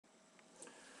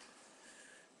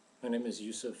My name is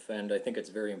Yusef, and I think it's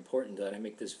very important that I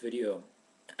make this video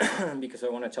because I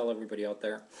want to tell everybody out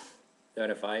there that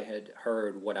if I had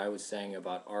heard what I was saying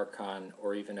about Arkan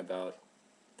or even about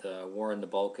the war in the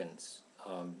Balkans,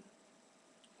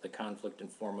 the conflict in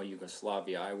former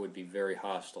Yugoslavia, I would be very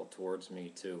hostile towards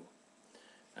me too.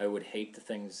 I would hate the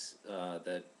things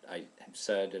that I have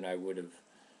said, and I would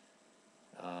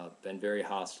have been very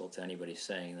hostile to anybody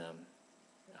saying them.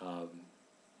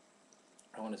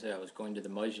 I want to say I was going to the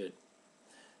Masjid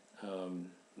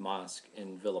mosque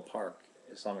in Villa Park,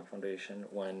 Islamic Foundation,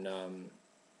 when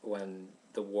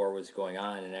the war was going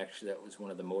on, and actually that was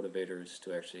one of the motivators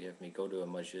to actually have me go to a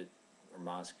masjid or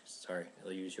mosque. Sorry,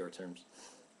 I'll use your terms,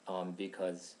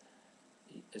 because,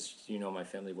 as you know, my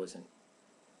family wasn't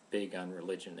big on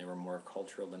religion; they were more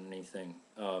cultural than anything.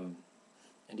 And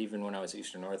even when I was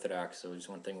Eastern Orthodox, there was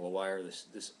one thing. Well, why are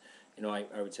this? You know,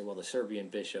 I would say, well, the Serbian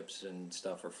bishops and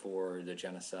stuff are for the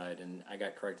genocide, and I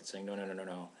got corrected saying, no, no, no, no,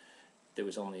 no. There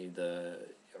was only a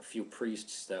few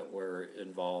priests that were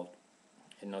involved,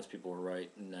 and those people were right.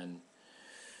 And then,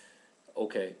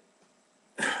 okay,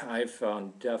 I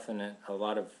found a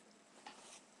lot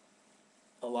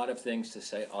of things to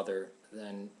say other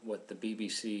than what the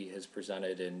BBC has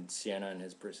presented and CNN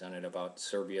has presented about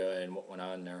Serbia and what went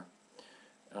on there.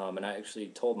 And I actually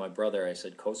told my brother, I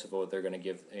said, Kosovo, they're going to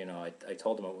give, you know, I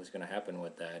told him what was going to happen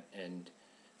with that. And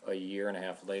a year and a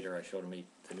half later, I showed him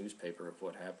the newspaper of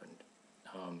what happened.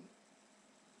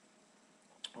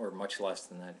 Or much less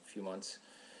than that, a few months.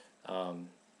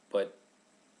 But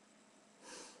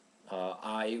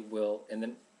I will, and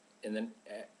then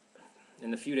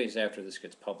in the few days after this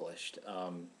gets published,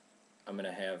 I'm going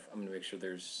to make sure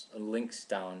there's links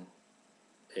down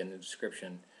in the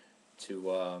description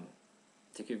to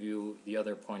give you the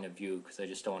other point of view, because I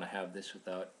just don't want to have this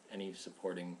without any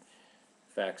supporting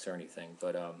facts or anything.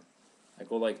 But I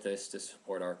go like this to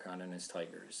support Arkan and his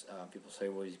Tigers. People say,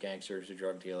 well, he's gangsters, a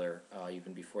drug dealer,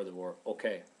 even before the war.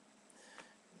 Okay.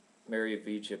 Mary of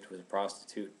Egypt was a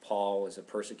prostitute. Paul was a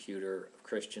persecutor of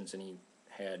Christians, and he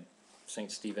had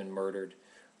St. Stephen murdered.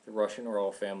 The Russian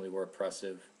royal family were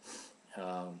oppressive.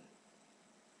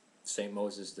 St.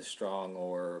 Moses the Strong,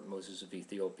 or Moses of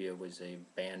Ethiopia, was a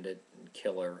bandit and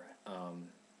killer.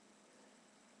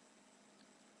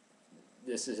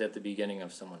 This is at the beginning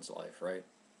of someone's life, right?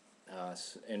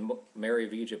 And Mary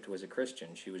of Egypt was a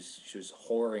Christian. She was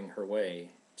whoring her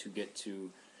way to get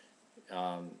to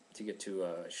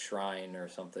a shrine or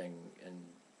something and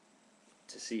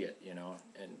to see it, you know.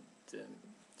 And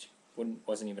she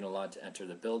wasn't even allowed to enter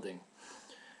the building.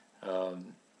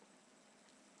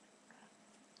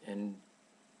 And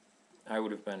I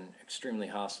would have been extremely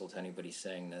hostile to anybody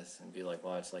saying this and be like,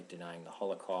 well, that's like denying the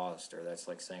Holocaust, or that's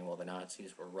like saying, well, the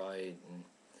Nazis were right.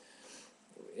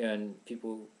 And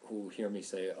people who hear me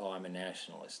say, oh, I'm a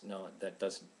nationalist. No, that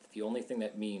doesn't. The only thing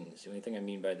I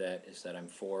mean by that is that I'm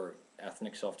for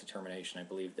ethnic self-determination. I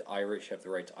believe the Irish have the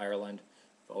right to Ireland.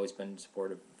 I've always been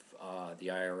supportive of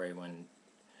the IRA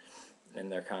in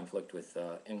their conflict with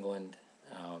England.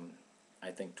 I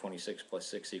think 26 plus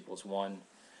 6 equals 1.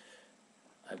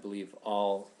 I believe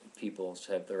all peoples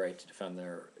have the right to defend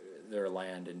their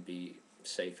land and be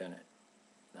safe in it.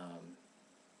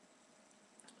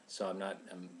 So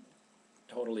I'm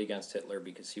totally against Hitler,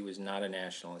 because he was not a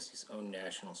nationalist. He's his own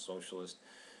national socialist,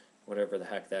 whatever the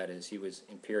heck that is. He was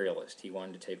imperialist. He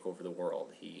wanted to take over the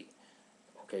world.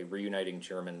 Reuniting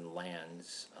German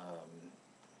lands.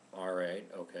 All right,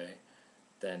 okay.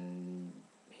 Then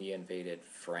he invaded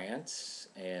France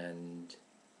and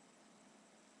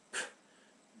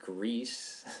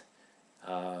Greece,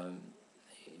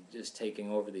 just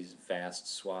taking over these vast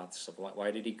swaths of land. Why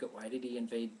did he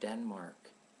invade Denmark?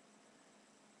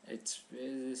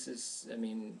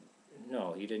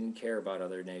 No, he didn't care about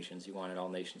other nations. He wanted all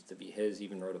nations to be his. He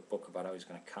even wrote a book about how he was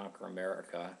going to conquer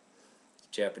America. The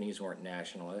Japanese weren't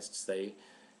nationalists. They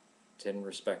didn't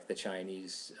respect the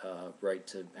Chinese right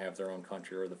to have their own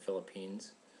country, or the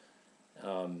Philippines.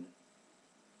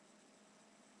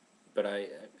 But I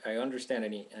understand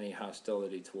any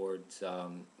hostility towards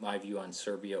my view on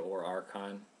Serbia or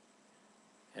Arkan,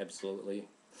 absolutely.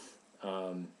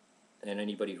 And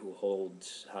anybody who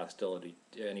holds hostility,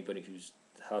 anybody who's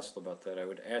hostile about that, I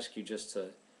would ask you just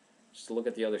to look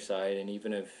at the other side. And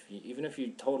even if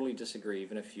you totally disagree,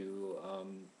 even if you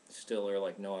still are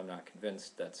like, no, I'm not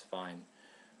convinced, that's fine.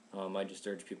 I just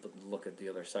urge people to look at the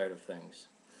other side of things.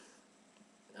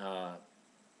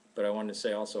 But I wanted to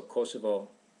say also, Kosovo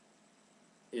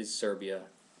is Serbia.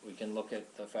 We can look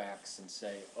at the facts and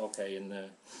say, okay, in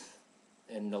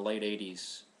the late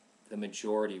 80s, the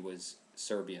majority was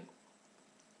Serbian.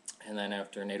 And then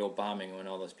after NATO bombing, when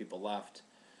all those people left,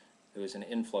 there was an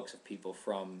influx of people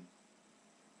from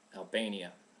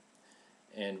Albania.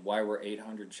 And why were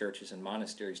 800 churches and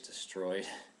monasteries destroyed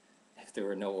if there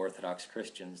were no Orthodox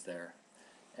Christians there?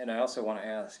 And I also want to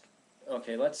ask,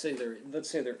 okay, let's say there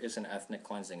is an ethnic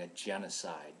cleansing, a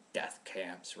genocide, death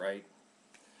camps, right?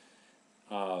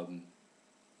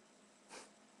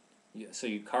 So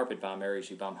you carpet bomb areas,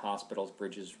 you bomb hospitals,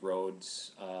 bridges,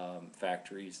 roads,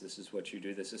 factories. This is what you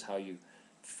do. This is how you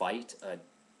fight a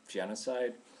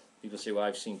genocide. People say, well,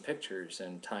 I've seen pictures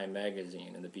in Time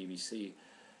magazine and the BBC.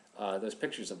 Those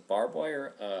pictures of barbed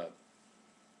wire,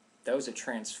 that was a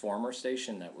transformer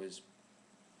station that was,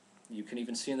 you can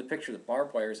even see in the picture the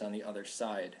barbed wire is on the other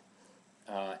side.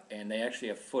 And they actually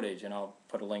have footage, and I'll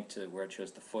put a link to where it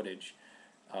shows the footage,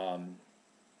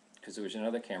 because there was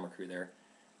another camera crew there,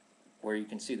 where you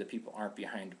can see the people aren't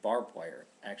behind barbed wire.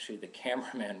 Actually, the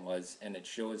cameraman was, and it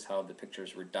shows how the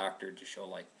pictures were doctored to show,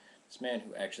 like, this man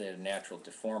who actually had a natural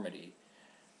deformity,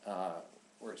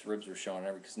 where his ribs were showing,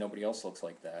 because nobody else looks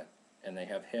like that. And they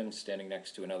have him standing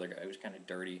next to another guy who was kind of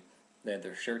dirty. They had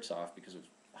their shirts off because it was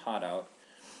hot out.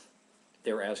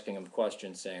 They were asking him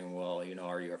questions, saying, well, you know,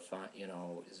 are you fine? You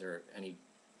know, is there any,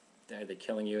 are they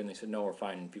killing you? And they said, no, we're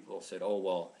fine. And people said, oh,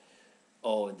 well,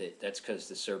 oh, that's because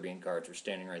the Serbian guards were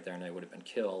standing right there and they would have been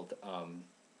killed.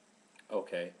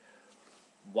 Okay.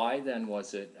 Why then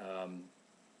was it,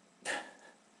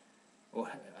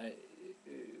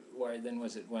 why then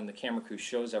was it when the camera crew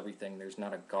shows everything, there's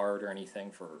not a guard or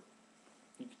anything for,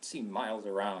 you can see miles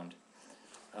around.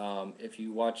 If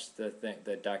you watch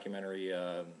the documentary,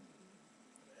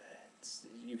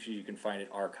 you can find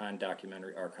it, Arkan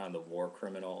documentary, Arkan the War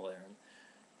Criminal.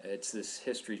 It's this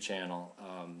History Channel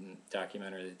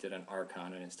documentary they did on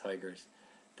Arkan and his tigers.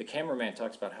 The cameraman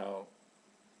talks about how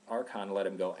Arkan let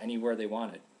him go anywhere they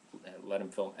wanted, let him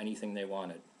film anything they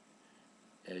wanted,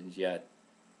 and yet,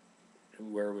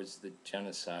 where was the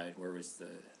genocide? Where was the?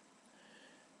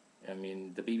 I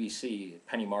mean, the BBC,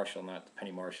 Penny Marshall, not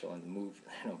Penny Marshall in the movie,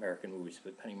 American movies,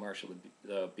 but Penny Marshall,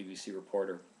 the BBC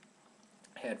reporter,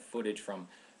 had footage from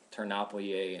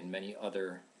Ternopil and many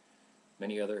other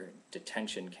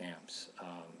detention camps,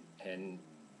 and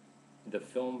the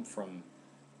film from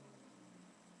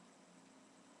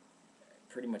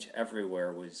pretty much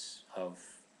everywhere was of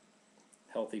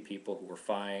healthy people who were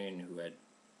fine, who had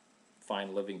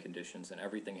fine living conditions, and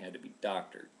everything had to be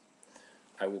doctored.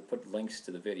 I will put links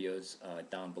to the videos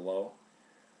down below,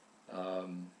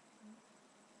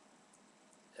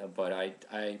 but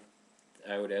I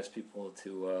would ask people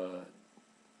to,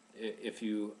 if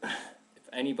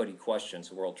anybody questions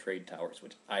the World Trade Towers,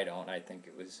 which I don't, I think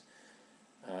it was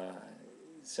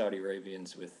Saudi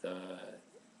Arabians with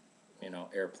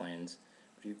airplanes.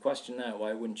 If you question that,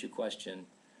 why wouldn't you question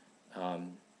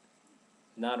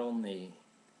not only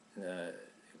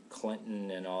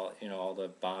Clinton and all the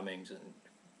bombings, and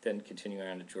then continuing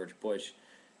on to George Bush,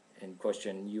 and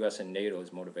question U.S. and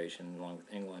NATO's motivation along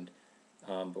with England,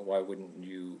 but why wouldn't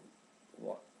you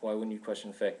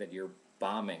question the fact that you're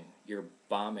bombing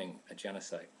a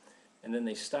genocide? And then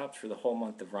they stopped for the whole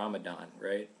month of Ramadan,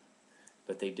 right?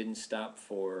 But they didn't stop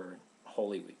for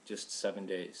Holy Week, just 7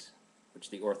 days, which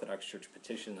the Orthodox Church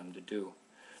petitioned them to do.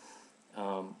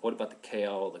 What about the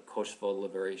KL, the Kosovo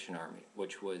Liberation Army,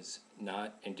 which was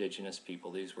not indigenous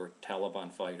people? These were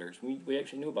Taliban fighters. We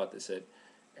actually knew about this at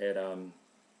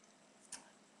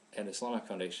Islamic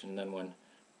Foundation. And then when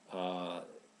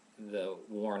the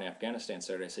war in Afghanistan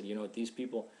started, I said, you know what, these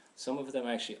people, some of them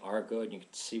actually are good. You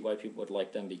can see why people would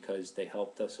like them, because they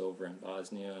helped us over in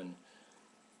Bosnia, and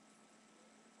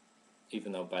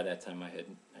even though by that time I had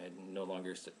no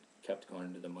longer kept going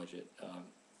into the mujahid.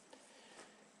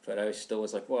 But I still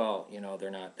was like, well, they're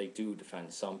not, they do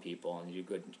defend some people, and you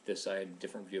could decide a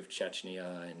different view of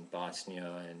Chechnya and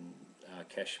Bosnia and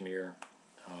Kashmir.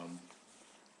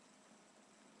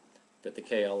 But the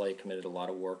KLA committed a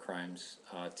lot of war crimes.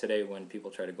 Today, when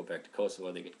people try to go back to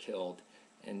Kosovo, they get killed.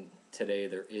 And today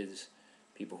there is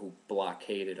people who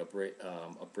blockaded a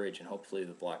bridge, and hopefully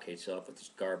the blockade's up with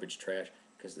this garbage trash,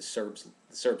 because the Serbs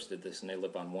did this, and they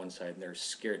live on one side, and they're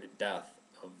scared to death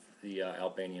of the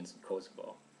Albanians in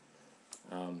Kosovo.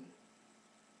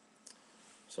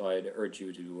 So I'd urge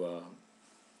you to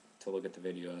look at the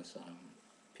videos.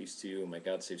 Peace to you. May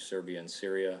God save Serbia and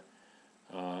Syria.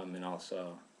 And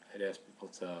also, I'd ask people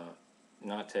to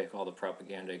not take all the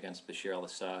propaganda against Bashar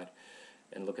al-Assad,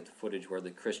 and look at the footage where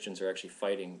the Christians are actually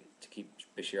fighting to keep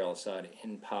Bashar al-Assad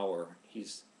in power.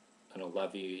 He's on a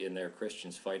levy in there,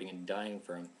 Christians fighting and dying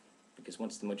for him, because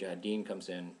once the Mujahideen comes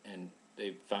in and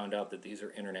they found out that these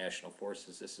are international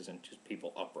forces, this isn't just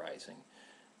people uprising,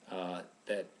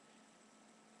 that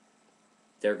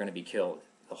they're going to be killed.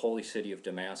 the holy city of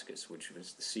Damascus, which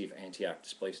was the see of Antioch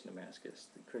displaced in Damascus.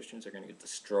 The Christians are going to get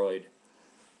destroyed.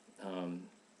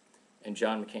 And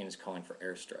John McCain is calling for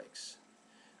airstrikes.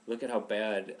 Look at how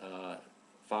bad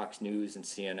Fox News and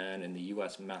CNN and the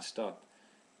U.S. messed up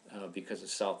because of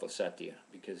South Ossetia,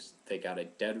 because they got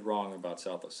it dead wrong about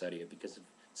South Ossetia. Because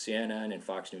CNN and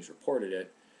Fox News reported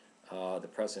it, the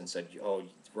president said, oh,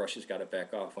 Russia's got to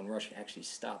back off, when Russia actually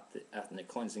stopped the ethnic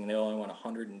cleansing. They only went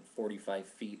 145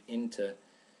 feet into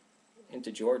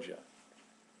Georgia.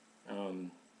 I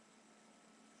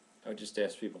would just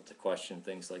ask people to question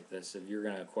things like this. If you're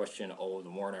going to question, oh, the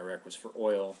war in Iraq was for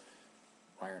oil,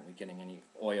 why aren't we getting any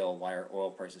oil? Why are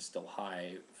oil prices still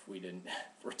high if we didn't,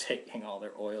 if we're taking all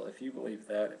their oil? If you believe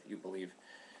that, if you believe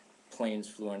planes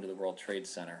flew into the World Trade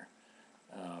Center,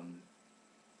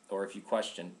 or if you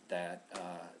question that,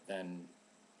 then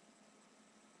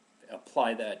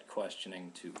apply that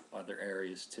questioning to other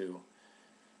areas too.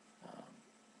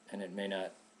 And it may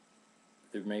not,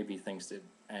 there may be things that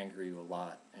anger you a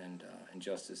lot, and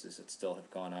injustices that still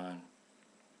have gone on.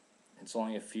 It's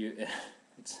only a few,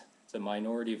 it's a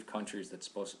minority of countries that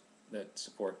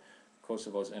support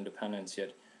Kosovo's independence,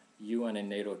 yet UN and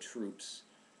NATO troops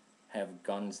have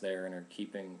guns there and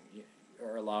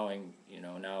are allowing,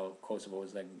 now Kosovo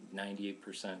is like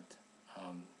 98%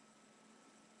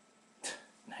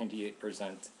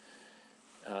 98%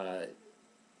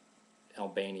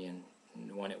 Albanian,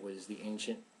 when it was the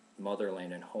ancient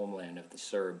motherland and homeland of the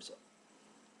Serbs.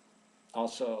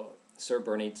 Also,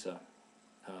 Srebrenica,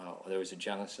 there was a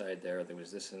genocide there, there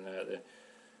was this and that.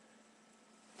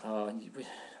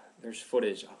 There's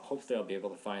footage, hopefully I'll be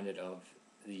able to find it, of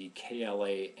the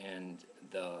KLA and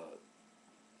the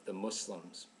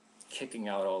Muslims kicking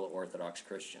out all the Orthodox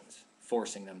Christians,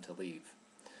 forcing them to leave.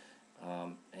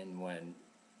 And when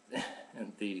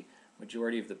and the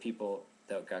majority of the people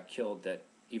that got killed, that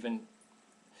even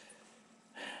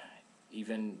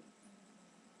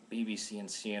BBC and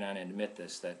CNN admit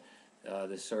this, that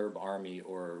the Serb army,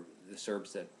 or the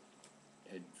Serbs that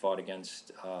had fought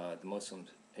against the Muslims,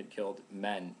 had killed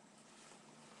men.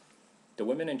 The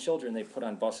women and children they put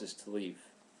on buses to leave,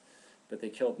 but they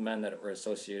killed men that were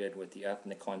associated with the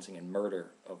ethnic cleansing and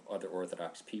murder of other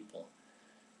Orthodox people.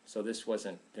 So this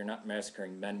wasn't, they're not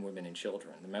massacring men, women, and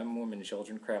children. The men, women, and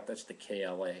children crap, that's the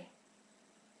KLA,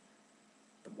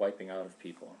 the wiping out of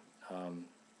people.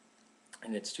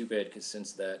 And it's too bad, because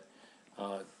since that,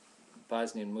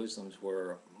 Bosnian Muslims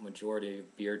were a majority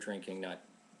beer drinking, not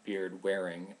beard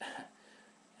wearing,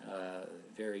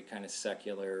 very kind of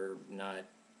secular, not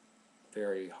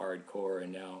very hardcore,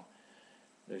 and now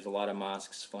there's a lot of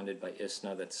mosques funded by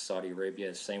ISNA, that's Saudi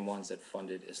Arabia, same ones that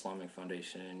funded Islamic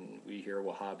Foundation, and we hear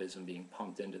Wahhabism being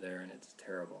pumped into there, and it's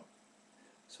terrible.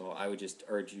 So I would just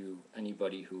urge you,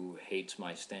 anybody who hates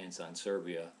my stance on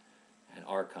Serbia and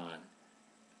Arkan,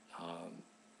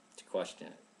 to question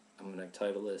it. I'm going to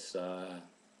title this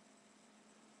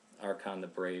Arkan the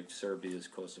Brave, Serbia's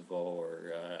Kosovo,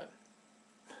 or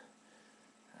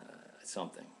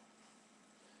something.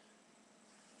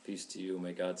 Peace to you.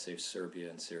 May God save Serbia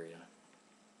and Syria.